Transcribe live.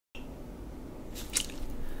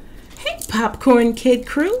Popcorn Kid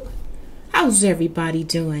crew. How's everybody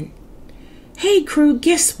doing? Hey crew,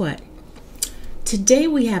 guess what? Today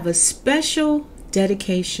we have a special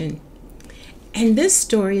dedication. And this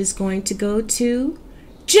story is going to go to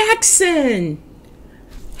Jackson.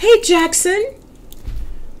 Hey Jackson.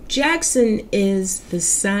 Jackson is the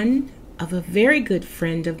son of a very good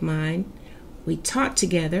friend of mine. We taught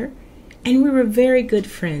together and we were very good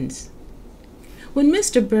friends. When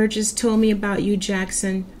Mr. Burgess told me about you,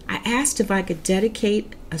 Jackson, I asked if I could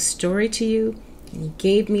dedicate a story to you, and he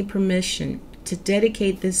gave me permission to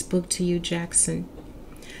dedicate this book to you, Jackson.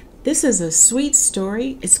 This is a sweet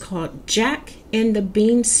story. It's called Jack and the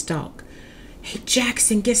Beanstalk. Hey,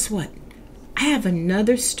 Jackson, guess what? I have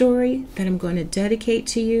another story that I'm going to dedicate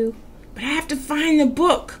to you, but I have to find the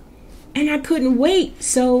book, and I couldn't wait,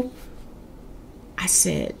 so I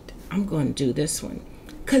said, I'm going to do this one,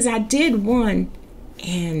 because I did one,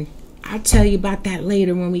 and I'll tell you about that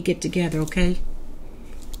later when we get together, okay?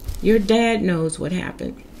 Your dad knows what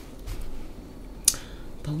happened.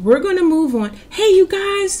 But we're going to move on. Hey, you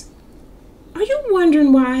guys, are you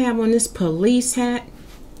wondering why I have on this police hat?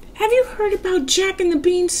 Have you heard about Jack and the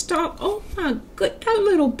Beanstalk? Oh, my good, that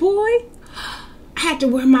little boy. I had to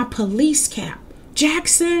wear my police cap.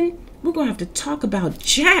 Jackson, we're going to have to talk about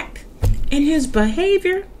Jack and his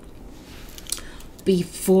behavior.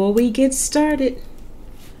 Before we get started,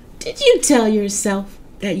 did you tell yourself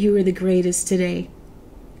that you were the greatest today?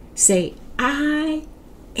 Say, I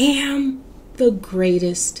am the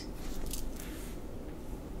greatest.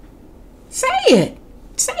 Say it.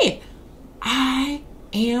 Say it. I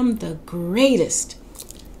am the greatest.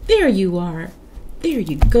 There you are. There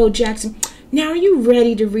you go, Jackson. Now, are you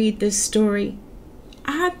ready to read this story?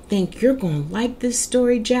 I think you're going to like this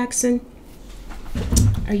story, Jackson.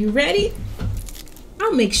 Are you ready?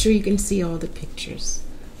 I'll make sure you can see all the pictures.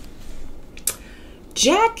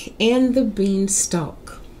 Jack and the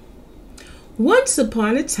Beanstalk. Once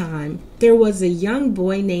upon a time, there was a young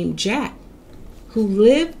boy named Jack who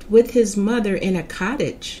lived with his mother in a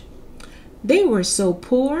cottage. They were so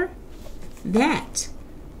poor that,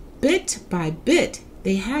 bit by bit,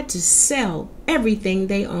 they had to sell everything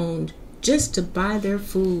they owned just to buy their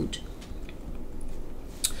food.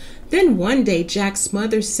 Then one day, Jack's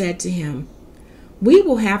mother said to him, "We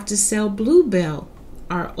will have to sell Bluebell,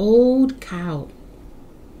 our old cow.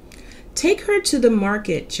 Take her to the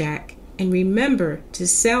market, Jack, and remember to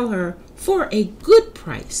sell her for a good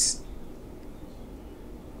price."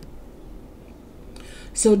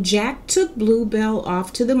 So Jack took Bluebell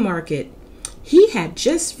off to the market. He had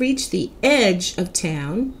just reached the edge of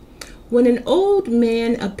town when an old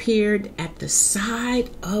man appeared at the side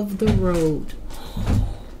of the road.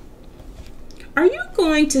 "Are you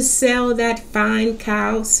going to sell that fine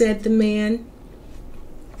cow?" said the man.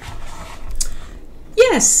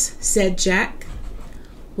 "Yes," said Jack.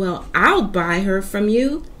 "Well, I'll buy her from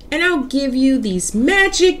you, and I'll give you these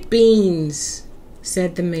magic beans,"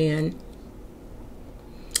 said the man,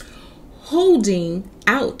 holding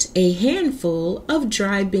out a handful of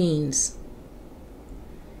dry beans.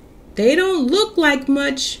 "They don't look like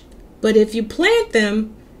much, but if you plant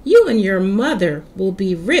them, you and your mother will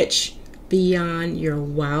be rich beyond your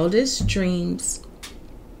wildest dreams."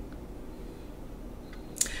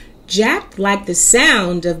 Jack liked the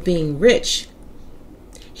sound of being rich.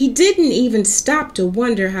 He didn't even stop to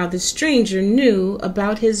wonder how the stranger knew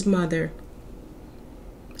about his mother.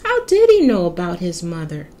 How did he know about his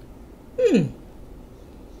mother?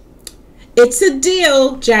 "It's a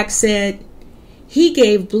deal," Jack said. He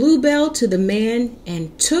gave Bluebell to the man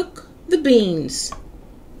and took the beans.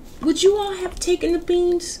 Would you all have taken the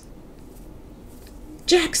beans?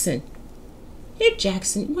 Jackson. Here,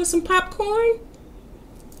 Jackson, you want some popcorn?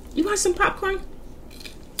 You want some popcorn?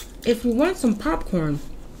 If you want some popcorn,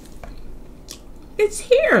 it's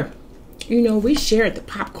here. You know, we share at the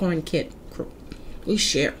Popcorn Kid crew. We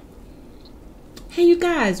share. Hey, you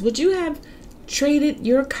guys, would you have traded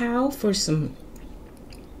your cow for some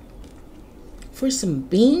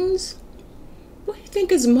beans? What do you think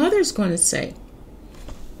his mother's going to say?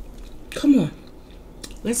 Come on.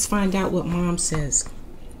 Let's find out what Mom says.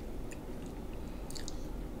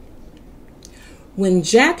 When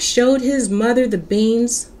Jack showed his mother the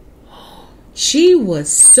beans, she was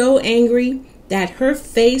so angry that her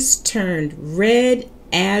face turned red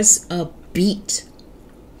as a beet.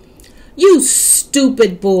 "You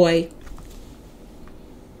stupid boy.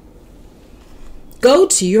 Go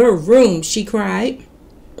to your room," she cried,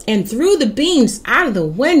 and threw the beans out of the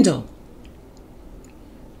window.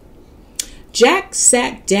 Jack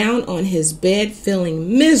sat down on his bed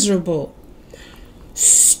feeling miserable.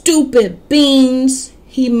 "Stupid beans,"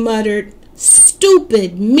 he muttered.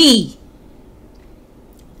 "Stupid me."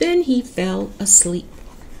 Then he fell asleep.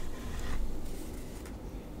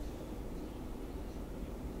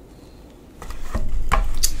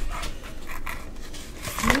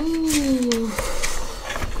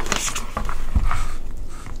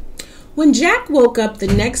 When Jack woke up the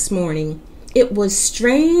next morning, it was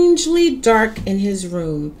strangely dark in his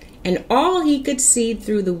room, and all he could see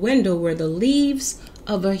through the window were the leaves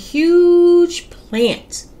of a huge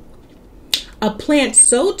plant. A plant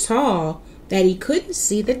so tall that he couldn't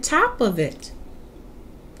see the top of it.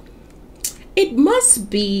 "It must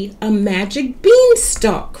be a magic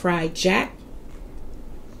beanstalk," cried Jack.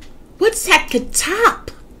 "What's at the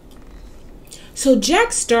top?" So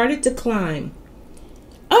Jack started to climb.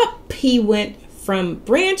 Up he went from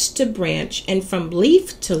branch to branch and from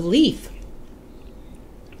leaf to leaf.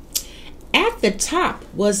 At the top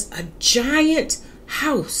was a giant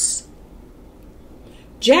house.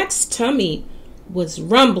 Jack's tummy was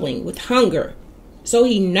rumbling with hunger, so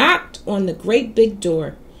he knocked on the great big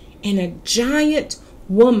door, and a giant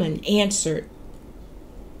woman answered.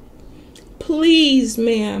 "Please,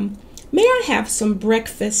 ma'am, may I have some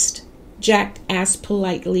breakfast?" Jack asked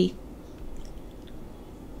politely.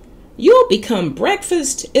 "You'll become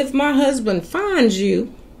breakfast if my husband finds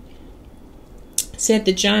you," said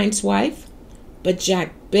the giant's wife. But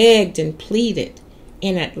Jack begged and pleaded,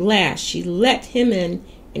 and at last she let him in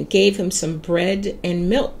and gave him some bread and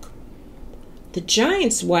milk. The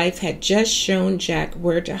giant's wife had just shown Jack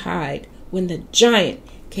where to hide when the giant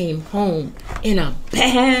came home in a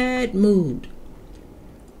bad mood.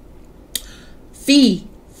 "Fee,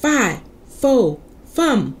 fi, fo,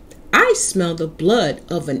 fum, I smell the blood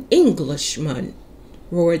of an Englishman,"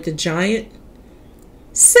 roared the giant.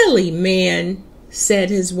 "Silly man," said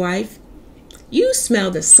his wife, "you smell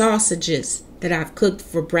the sausages that I've cooked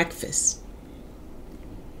for breakfast."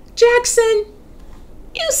 "Jackson,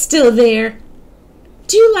 you still there?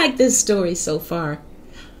 Do you like this story so far?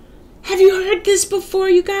 Have you heard this before,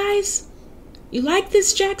 you guys? You like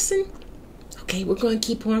this, Jackson? Okay, we're going to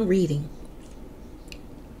keep on reading.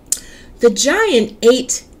 The giant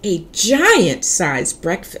ate a giant-sized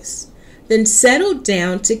breakfast, then settled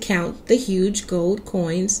down to count the huge gold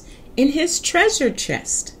coins in his treasure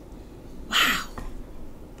chest. Wow!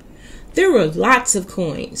 There were lots of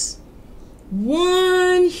coins.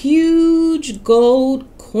 One huge gold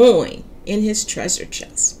coin in his treasure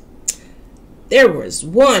chest. There was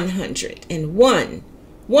 101,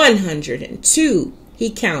 102, he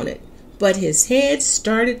counted, but his head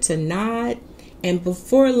started to nod, and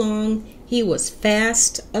before long he was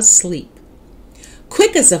fast asleep.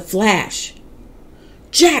 Quick as a flash,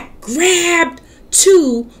 Jack grabbed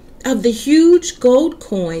 2 of the huge gold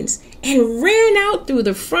coins and ran out through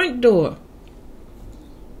the front door.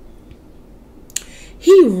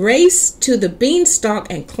 He raced to the beanstalk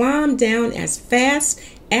and climbed down as fast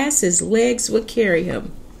as his legs would carry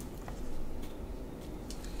him.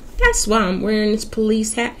 That's why I'm wearing this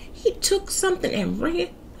police hat. He took something and ran.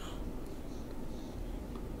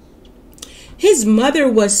 His mother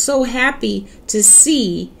was so happy to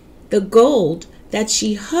see the gold that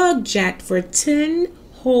she hugged Jack for 10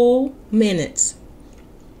 whole minutes.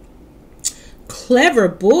 Clever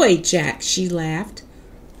boy, Jack, she laughed.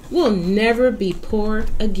 We'll never be poor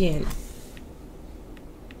again.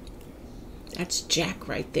 That's Jack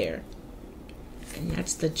right there. And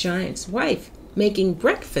that's the giant's wife making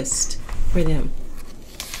breakfast for them.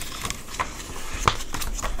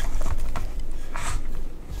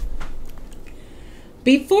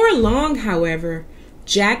 Before long, however,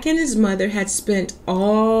 Jack and his mother had spent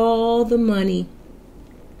all the money.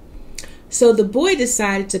 So the boy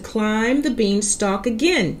decided to climb the beanstalk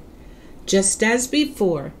again, just as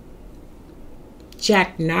before.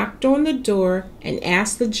 Jack knocked on the door and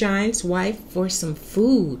asked the giant's wife for some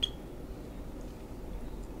food.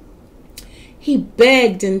 He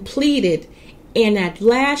begged and pleaded, and at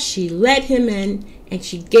last she let him in, and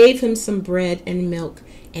she gave him some bread and milk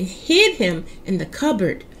and hid him in the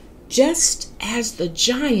cupboard just as the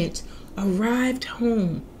giant arrived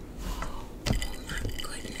home. Oh my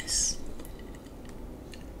goodness.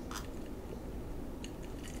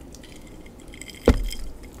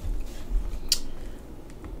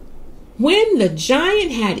 When the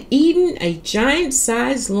giant had eaten a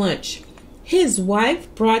giant-sized lunch, his wife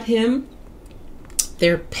brought him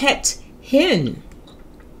their pet hen.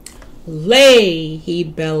 "Lay," he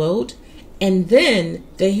bellowed, and then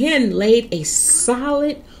the hen laid a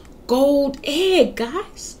solid gold egg,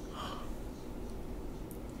 guys.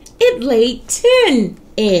 It laid 10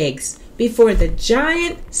 eggs before the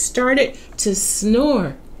giant started to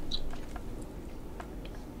snore.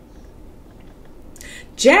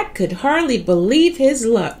 Jack could hardly believe his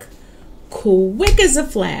luck. Quick as a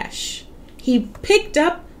flash, he picked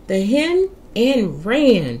up the hen and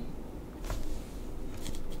ran.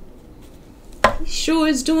 He sure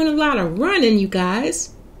is doing a lot of running, you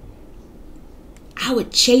guys. I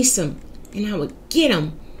would chase him and I would get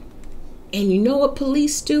him. And you know what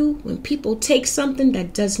police do when people take something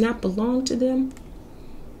that does not belong to them?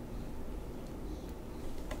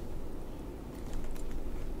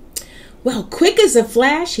 Well, quick as a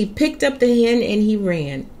flash, he picked up the hen and he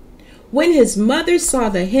ran. When his mother saw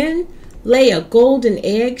the hen lay a golden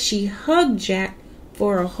egg, she hugged Jack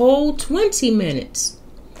for a whole 20 minutes.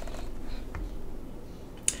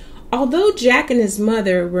 Although Jack and his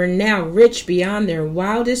mother were now rich beyond their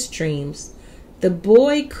wildest dreams, the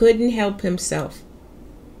boy couldn't help himself.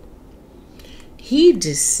 He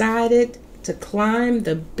decided to climb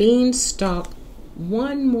the beanstalk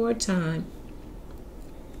one more time.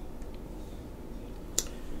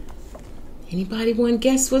 Anybody want to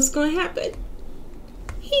guess what's going to happen?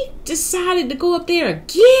 He decided to go up there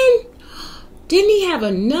again? Didn't he have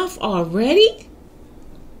enough already?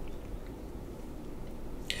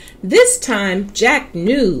 This time, Jack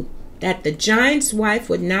knew that the giant's wife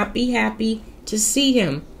would not be happy to see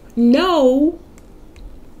him. No.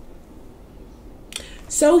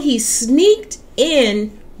 So he sneaked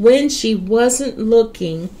in when she wasn't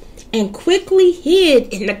looking and quickly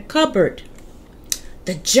hid in the cupboard.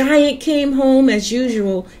 The giant came home as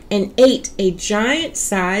usual and ate a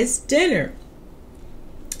giant-sized dinner.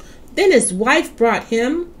 Then his wife brought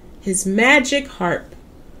him his magic harp.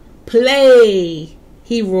 "Play!"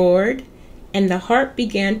 he roared, and the harp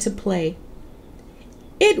began to play.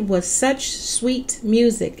 It was such sweet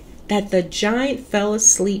music that the giant fell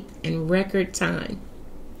asleep in record time.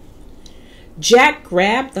 Jack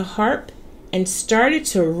grabbed the harp and started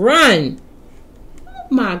to run. Oh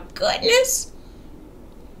my goodness!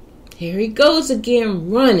 Here he goes again,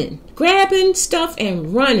 running, grabbing stuff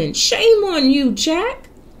and running. Shame on you, Jack.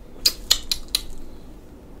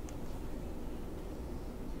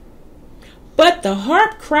 But the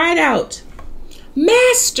harp cried out,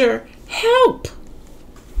 "Master, help!"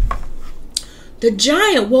 The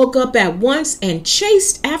giant woke up at once and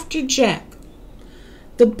chased after Jack.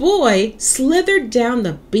 The boy slithered down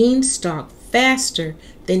the beanstalk faster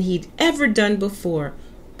than he'd ever done before,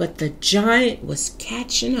 but the giant was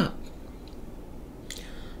catching up.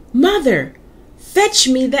 "Mother, fetch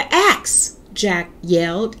me the axe," Jack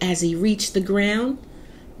yelled as he reached the ground.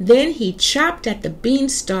 Then he chopped at the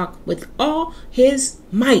beanstalk with all his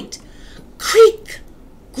might. Creak!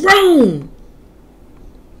 Groan!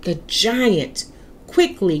 The giant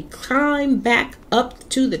quickly climbed back up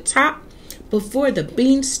to the top before the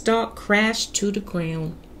beanstalk crashed to the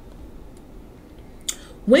ground.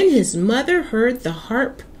 When his mother heard the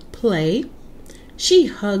harp play, she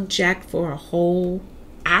hugged Jack for a whole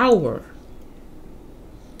hour.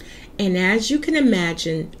 And as you can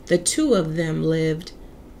imagine, the two of them lived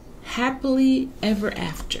happily ever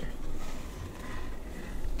after.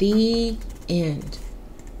 The end.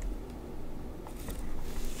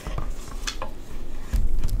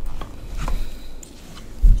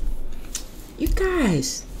 You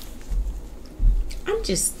guys, I'm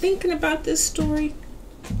just thinking about this story.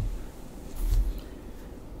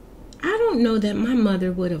 I don't know that my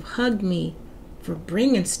mother would have hugged me for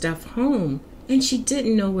bringing stuff home, and she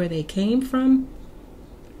didn't know where they came from.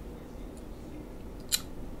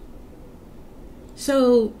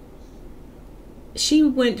 So she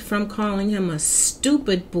went from calling him a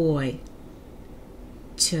stupid boy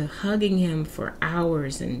to hugging him for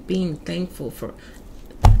hours and being thankful for...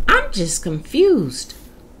 I'm just confused.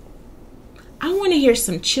 I want to hear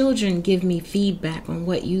some children give me feedback on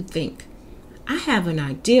what you think. I have an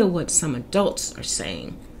idea what some adults are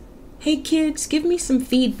saying. Hey kids, give me some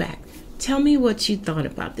feedback. Tell me what you thought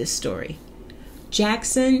about this story.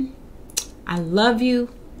 Jackson, I love you.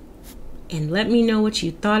 And let me know what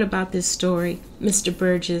you thought about this story. Mr.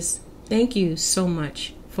 Burgess, thank you so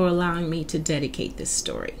much for allowing me to dedicate this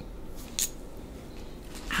story.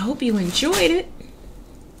 I hope you enjoyed it.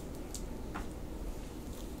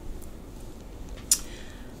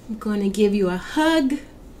 I'm going to give you a hug.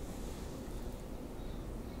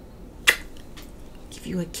 Give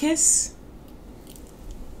you a kiss.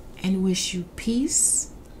 And wish you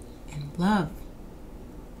peace and love.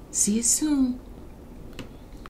 See you soon.